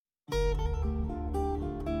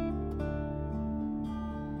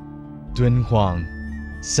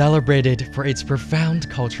Dunhuang, celebrated for its profound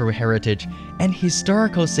cultural heritage and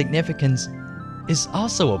historical significance, is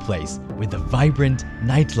also a place with a vibrant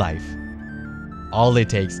nightlife. All it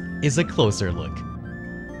takes is a closer look.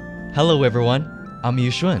 Hello everyone, I'm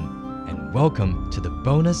Yushun, and welcome to the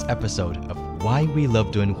bonus episode of Why We Love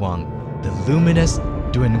Dunhuang, the luminous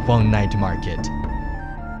Dunhuang Night Market.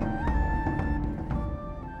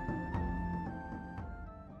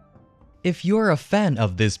 If you're a fan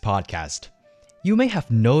of this podcast, you may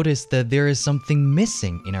have noticed that there is something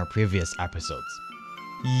missing in our previous episodes.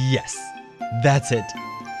 Yes, that's it,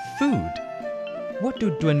 food. What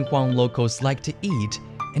do Dunhuang locals like to eat,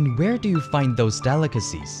 and where do you find those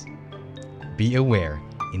delicacies? Be aware,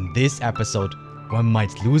 in this episode, one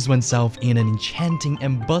might lose oneself in an enchanting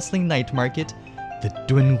and bustling night market, the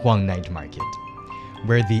Dunhuang Night Market,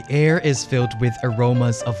 where the air is filled with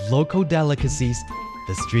aromas of local delicacies,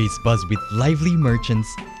 the streets buzz with lively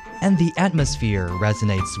merchants, and the atmosphere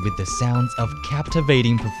resonates with the sounds of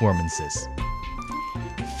captivating performances.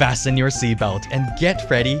 Fasten your seatbelt and get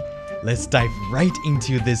ready. Let's dive right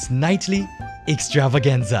into this nightly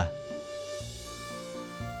extravaganza.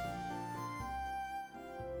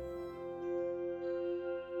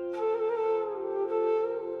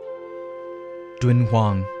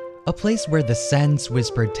 Dunhuang, a place where the sands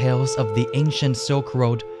whisper tales of the ancient Silk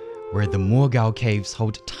Road, where the Mogao caves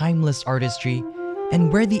hold timeless artistry, and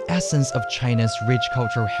where the essence of China's rich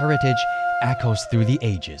cultural heritage echoes through the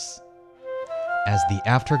ages. As the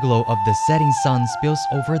afterglow of the setting sun spills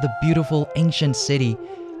over the beautiful ancient city,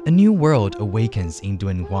 a new world awakens in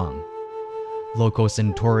Dunhuang. Locals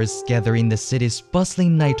and tourists gather in the city's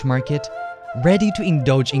bustling night market, ready to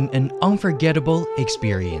indulge in an unforgettable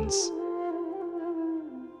experience.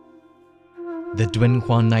 The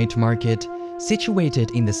Dunhuang Night Market,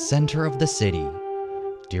 situated in the center of the city.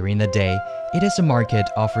 During the day, it is a market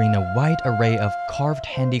offering a wide array of carved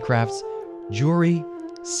handicrafts, jewelry,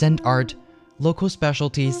 scent art, local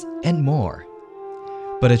specialties, and more.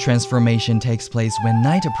 But a transformation takes place when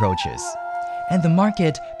night approaches, and the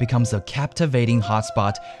market becomes a captivating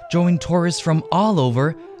hotspot, drawing tourists from all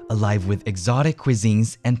over, alive with exotic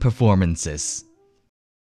cuisines and performances.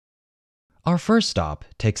 Our first stop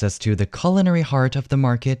takes us to the culinary heart of the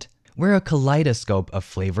market, where a kaleidoscope of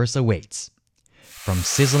flavors awaits. From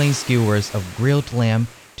sizzling skewers of grilled lamb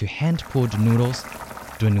to hand-pulled noodles,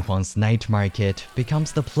 Dunhuang's night market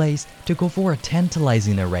becomes the place to go for a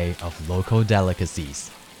tantalizing array of local delicacies.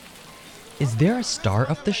 Is there a star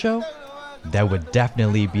of the show? That would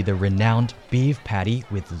definitely be the renowned beef patty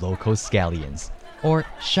with local scallions, or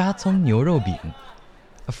沙葱牛肉饼,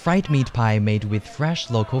 a fried meat pie made with fresh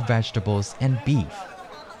local vegetables and beef.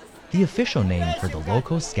 The official name for the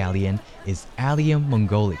local scallion is Allium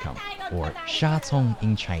mongolicum, or 沙葱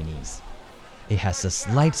in Chinese. It has a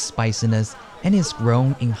slight spiciness and is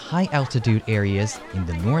grown in high-altitude areas in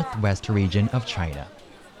the northwest region of China.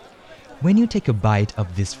 When you take a bite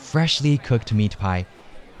of this freshly cooked meat pie,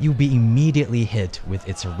 you'll be immediately hit with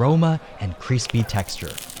its aroma and crispy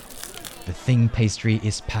texture. The thin pastry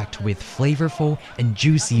is packed with flavorful and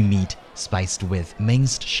juicy meat spiced with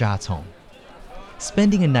minced sha cong.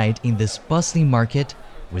 Spending a night in this bustling market,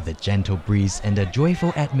 with a gentle breeze and a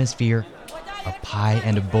joyful atmosphere, a pie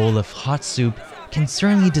and a bowl of hot soup can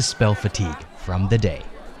certainly dispel fatigue from the day.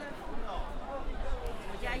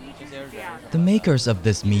 The makers of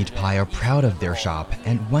this meat pie are proud of their shop,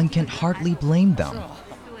 and one can hardly blame them.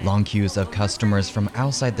 Long queues of customers from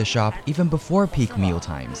outside the shop even before peak meal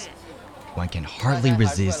times. One can hardly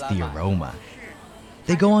resist the aroma.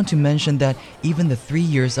 They go on to mention that even the 3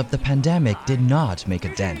 years of the pandemic did not make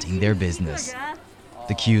a dent in their business.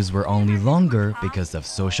 The queues were only longer because of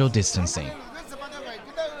social distancing.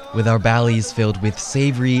 With our bellies filled with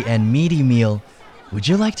savory and meaty meal, would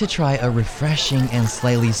you like to try a refreshing and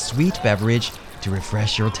slightly sweet beverage to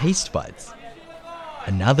refresh your taste buds?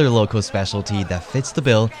 Another local specialty that fits the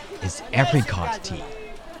bill is apricot tea.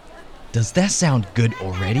 Does that sound good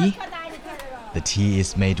already? The tea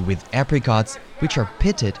is made with apricots, which are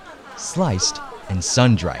pitted, sliced, and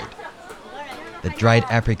sun-dried. The dried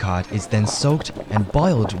apricot is then soaked and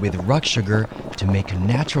boiled with rock sugar to make a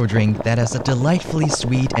natural drink that has a delightfully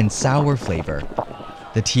sweet and sour flavor.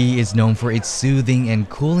 The tea is known for its soothing and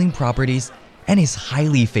cooling properties and is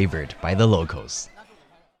highly favored by the locals.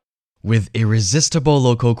 With irresistible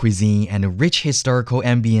local cuisine and a rich historical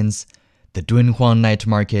ambience, the Dunhuang Night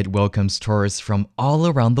Market welcomes tourists from all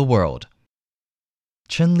around the world.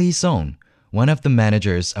 Chen Li Song, one of the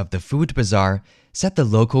managers of the food bazaar, said the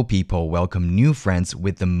local people welcome new friends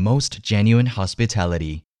with the most genuine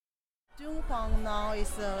hospitality. Dunhuang now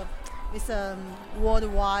is It's a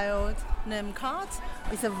worldwide name card.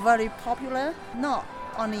 It's a very popular, not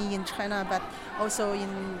only in China but also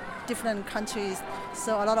in different countries.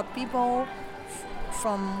 So a lot of people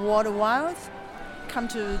from worldwide come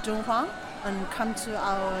to Dunhuang and come to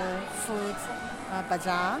our food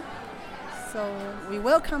bazaar. So we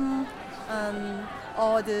welcome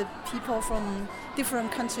all the people from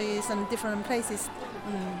different countries and different places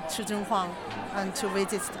to Dunhuang and to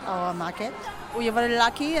visit our market. We are very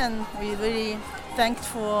lucky and we really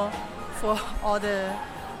thankful for all the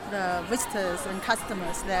visitors and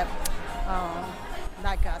customers that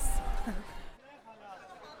like us.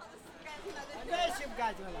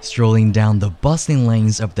 Strolling down the bustling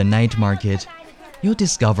lanes of the night market, you'll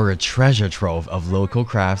discover a treasure trove of local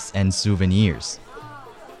crafts and souvenirs.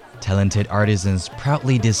 Talented artisans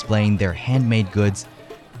proudly displaying their handmade goods,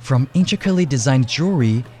 from intricately designed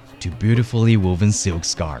jewelry to beautifully woven silk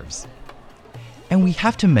scarves. And we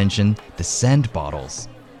have to mention the sand bottles.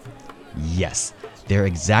 Yes, they're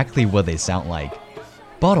exactly what they sound like.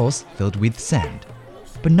 Bottles filled with sand,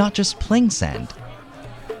 but not just plain sand.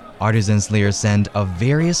 Artisans layer sand of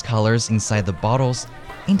various colors inside the bottles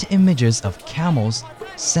into images of camels,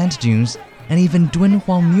 sand dunes, and even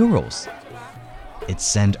Dunhuang murals. It's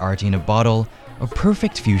sand art in a bottle, a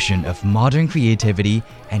perfect fusion of modern creativity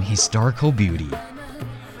and historical beauty.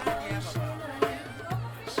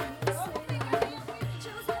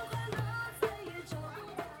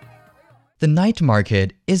 The night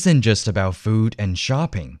market isn't just about food and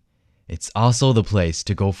shopping. It's also the place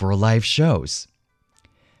to go for live shows.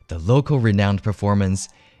 The local renowned performance,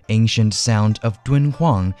 Ancient Sound of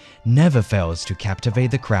Dunhuang, never fails to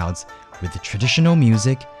captivate the crowds with the traditional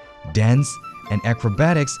music, dance, and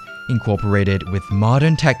acrobatics incorporated with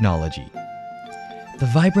modern technology. The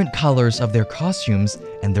vibrant colors of their costumes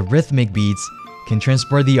and the rhythmic beats can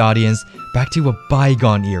transport the audience back to a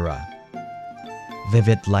bygone era.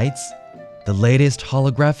 Vivid lights, the latest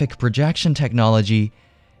holographic projection technology,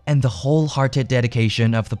 and the wholehearted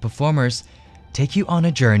dedication of the performers take you on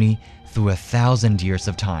a journey through 1,000 years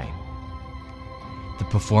of time. The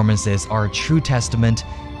performances are a true testament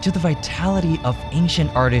to the vitality of ancient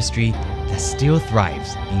artistry that still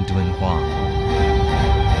thrives in Dunhuang.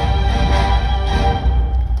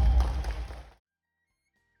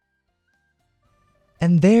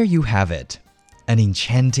 And there you have it, an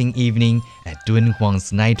enchanting evening at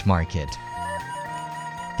Dunhuang's night market.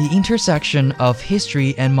 The intersection of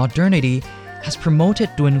history and modernity has promoted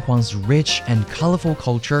Dunhuang's rich and colorful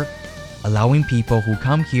culture, allowing people who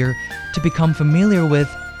come here to become familiar with,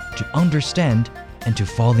 to understand, and to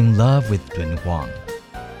fall in love with Dunhuang.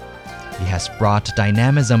 It has brought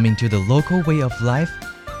dynamism into the local way of life,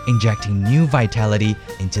 injecting new vitality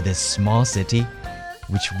into this small city,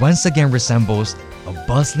 which once again resembles a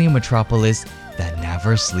bustling metropolis that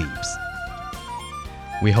never sleeps.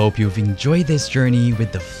 We hope you've enjoyed this journey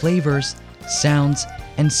with the flavors, sounds,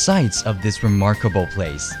 and sights of this remarkable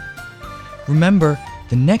place. Remember,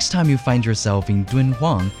 the next time you find yourself in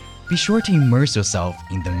Dunhuang, be sure to immerse yourself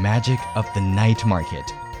in the magic of the night market.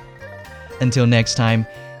 Until next time,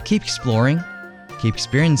 keep exploring, keep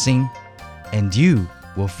experiencing, and you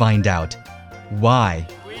will find out why